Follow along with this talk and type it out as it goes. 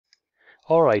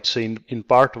Alright, so in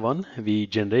part 1 we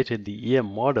generated the EM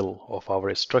model of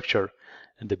our structure,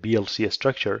 the BLC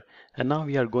structure, and now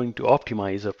we are going to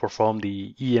optimize or perform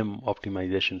the EM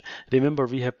optimization. Remember,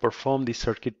 we have performed the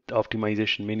circuit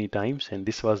optimization many times, and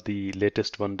this was the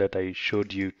latest one that I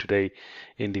showed you today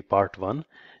in the part 1.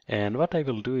 And what I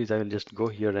will do is I will just go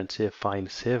here and say file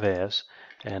save as,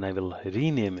 and I will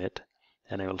rename it,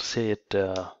 and I will say it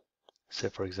say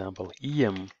for example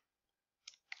EM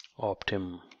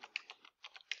optim.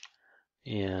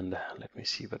 And let me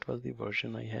see, what was the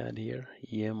version I had here?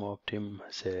 EM optim,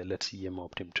 say let's EM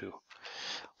optim 2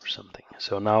 or something.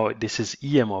 So now this is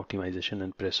EM optimization,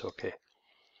 and press OK.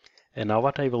 And now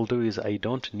what I will do is I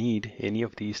don't need any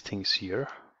of these things here.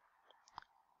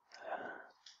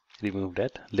 Remove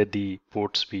that. Let the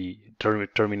ports be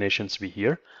terminations be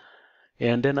here.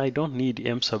 And then I don't need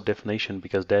M sub definition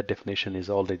because that definition is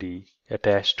already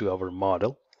attached to our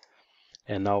model.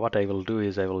 And now what I will do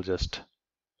is I will just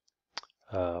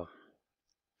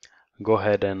go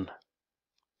ahead and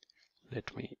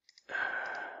let me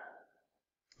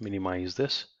minimize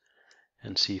this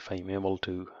and see if I'm able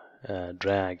to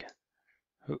drag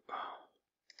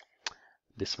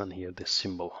this one here, this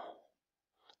symbol.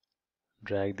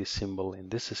 Drag this symbol in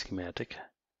this schematic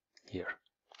here.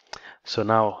 So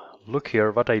now look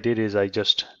here, what I did is I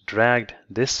just dragged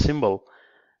this symbol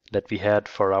that we had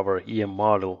for our EM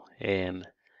model and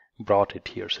brought it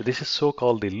here. So this is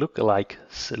so-called the look-alike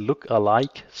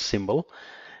symbol.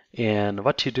 And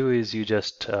what you do is you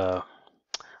just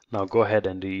now go ahead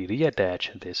and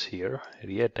reattach this here,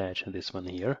 reattach this one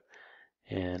here,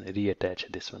 and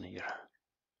reattach this one here.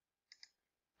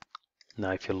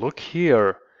 Now if you look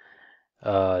here,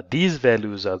 these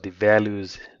values are the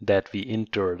values that we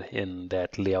entered in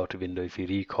that layout window, if you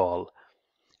recall.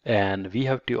 And we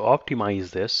have to optimize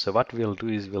this. So what we'll do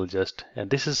is we'll just, and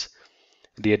this is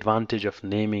the advantage of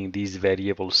naming these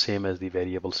variables same as the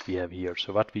variables we have here.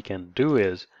 So what we can do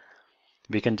is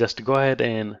we can just go ahead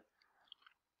and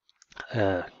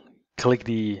click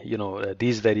the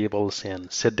these variables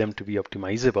and set them to be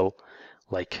optimizable,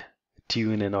 like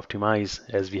tune and optimize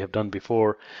as we have done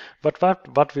before. But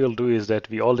what we'll do is that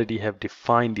we already have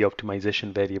defined the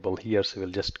optimization variable here, so we'll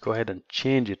just go ahead and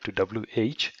change it to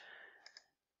WH.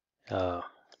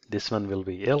 This one will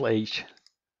be LH,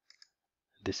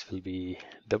 this will be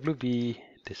WB,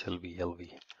 this will be LV.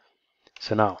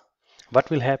 So now what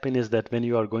will happen is that when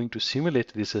you are going to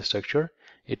simulate this structure,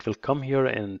 it will come here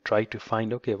and try to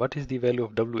find, okay, what is the value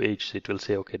of WH? It will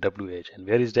say, okay, WH. And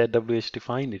where is that WH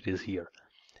defined? It is here.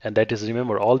 And that is,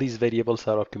 remember, all these variables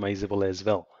are optimizable as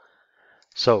well.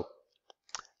 So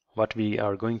what we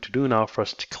are going to do now,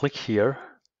 first click here.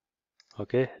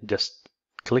 Okay, just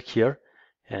click here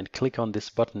and click on this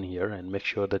button here and make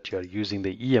sure that you are using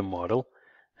the EM model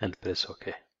and press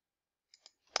OK.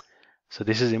 So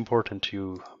this is important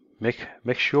to make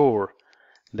sure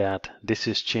that this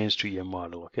is changed to EM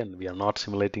model. Okay, and we are not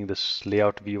simulating this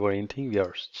layout view or anything. We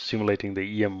are simulating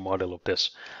the EM model of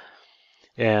this.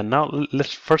 And now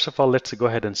let's first of all let's go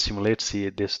ahead and simulate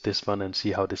this one and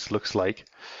see how this looks like.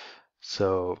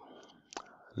 So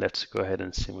let's go ahead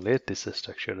and simulate this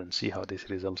structure and see how this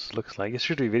results looks like. It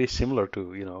should be very similar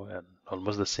to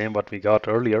almost the same what we got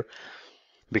earlier,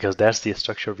 because that's the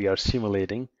structure we are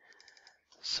simulating.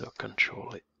 So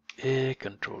Control A,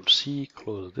 Control C,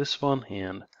 close this one,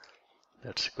 and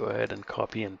let's go ahead and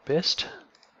copy and paste.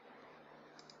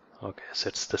 Okay, so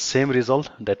it's the same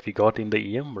result that we got in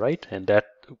the EM, right? And that,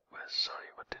 sorry,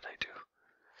 what did I do?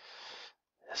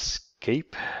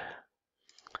 Escape,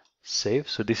 save.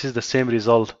 So this is the same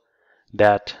result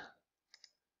that,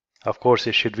 of course,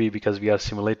 it should be, because we are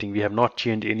simulating. We have not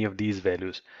changed any of these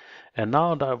values. And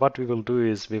now what we will do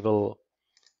is we will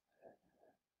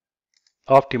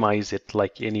optimize it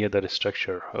like any other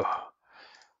structure.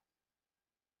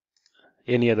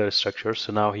 Any other structure.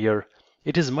 So now here,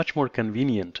 it is much more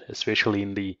convenient, especially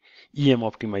in the EM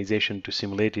optimization, to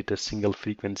simulate it as single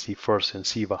frequency first and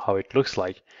see how it looks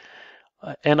like.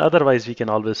 And otherwise, we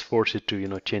can always force it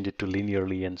to change it to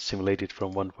linearly and simulate it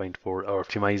from 1.4 or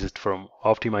optimize it from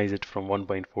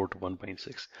 1.4 to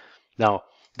 1.6. Now,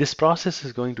 this process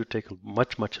is going to take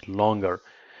much longer.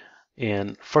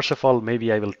 And first of all,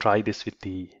 maybe I will try this with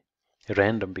the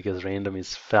random, because random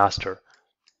is faster.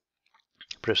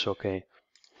 Press OK.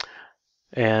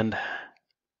 And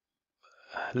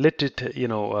let it,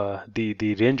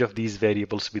 the range of these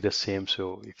variables be the same.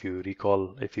 So if you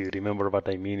remember what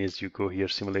I mean is, you go here,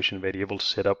 simulation variables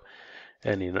setup,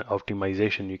 and in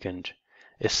optimization you can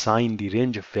assign the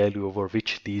range of value over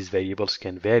which these variables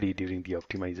can vary during the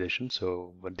optimization.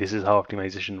 So this is how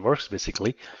optimization works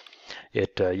basically.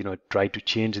 it try to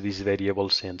change these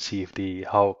variables and see if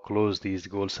how close these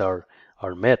goals are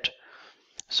met.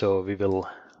 So we will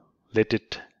let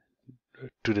it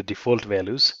to the default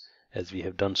values as we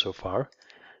have done so far,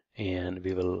 and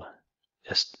we will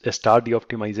start the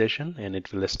optimization, and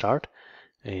it will start,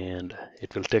 and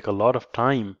it will take a lot of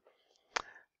time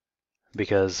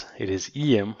because it is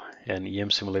EM, and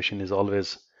EM simulation is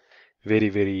always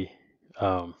very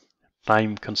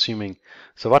time consuming.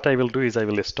 So what I will do is I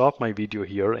will stop my video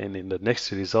here, and in the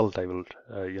next result I will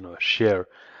share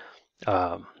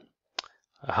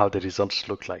how the results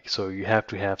look like. So you have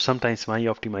to have, sometimes my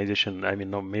optimization, I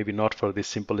mean, no, maybe not for this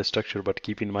simple structure, but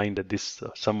keep in mind that this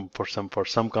for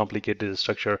some complicated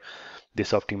structure,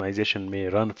 this optimization may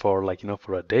run for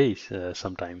for a day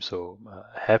sometimes. So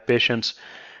have patience,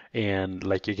 and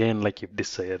again, if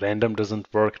this random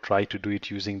doesn't work, try to do it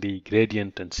using the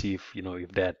gradient and see if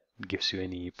if that gives you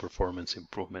any performance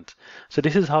improvement. So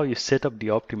this is how you set up the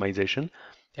optimization.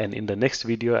 And in the next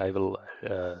video, I will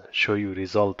show you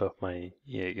result of my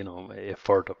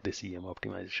effort of this EM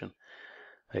optimization.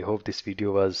 I hope this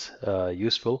video was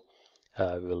useful.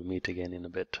 We'll meet again in a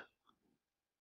bit.